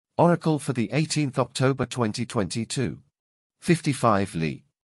Oracle for the 18th October 2022. 55 Li.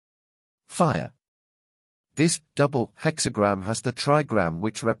 Fire. This double hexagram has the trigram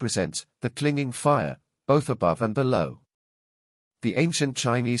which represents the clinging fire, both above and below. The ancient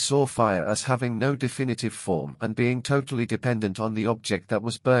Chinese saw fire as having no definitive form and being totally dependent on the object that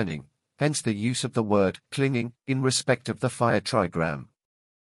was burning, hence the use of the word clinging in respect of the fire trigram.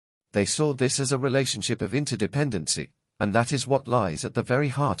 They saw this as a relationship of interdependency, and that is what lies at the very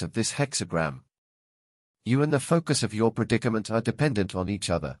heart of this hexagram. You and the focus of your predicament are dependent on each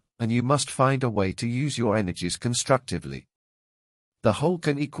other, and you must find a way to use your energies constructively. The whole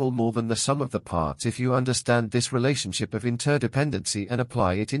can equal more than the sum of the parts if you understand this relationship of interdependency and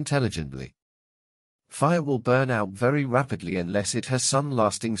apply it intelligently. Fire will burn out very rapidly unless it has some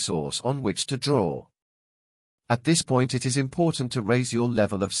lasting source on which to draw. At this point it is important to raise your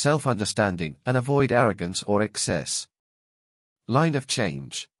level of self-understanding and avoid arrogance or excess. Line of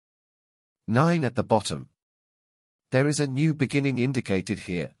change. 9 at the bottom. There is a new beginning indicated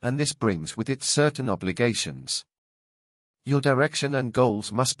here, and this brings with it certain obligations. Your direction and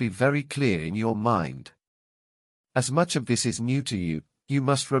goals must be very clear in your mind. As much of this is new to you, you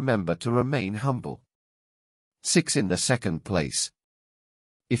must remember to remain humble. 6 in the second place.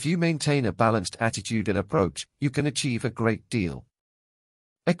 If you maintain a balanced attitude and approach, you can achieve a great deal.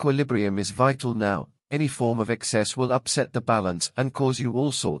 Equilibrium is vital now. Any form of excess will upset the balance and cause you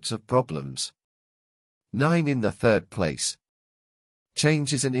all sorts of problems. 9 in the third place.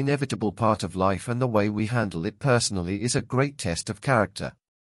 Change is an inevitable part of life, and the way we handle it personally is a great test of character.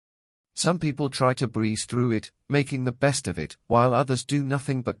 Some people try to breeze through it, making the best of it, while others do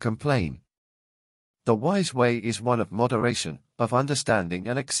nothing but complain. The wise way is one of moderation, of understanding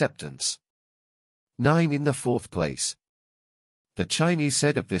and acceptance. 9 in the fourth place. The Chinese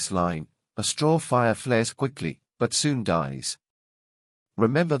said of this line, "A straw fire flares quickly, but soon dies."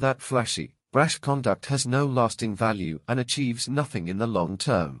 Remember that flashy, brash conduct has no lasting value and achieves nothing in the long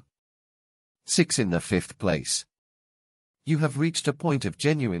term. 6 in the fifth place. You have reached a point of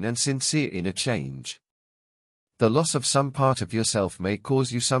genuine and sincere inner change. The loss of some part of yourself may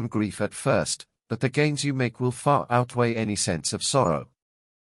cause you some grief at first, but the gains you make will far outweigh any sense of sorrow.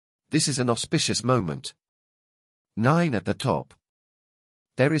 This is an auspicious moment. 9 at the top.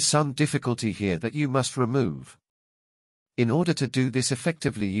 There is some difficulty here that you must remove. In order to do this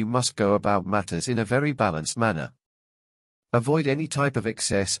effectively, you must go about matters in a very balanced manner. Avoid any type of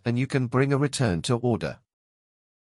excess and you can bring a return to order.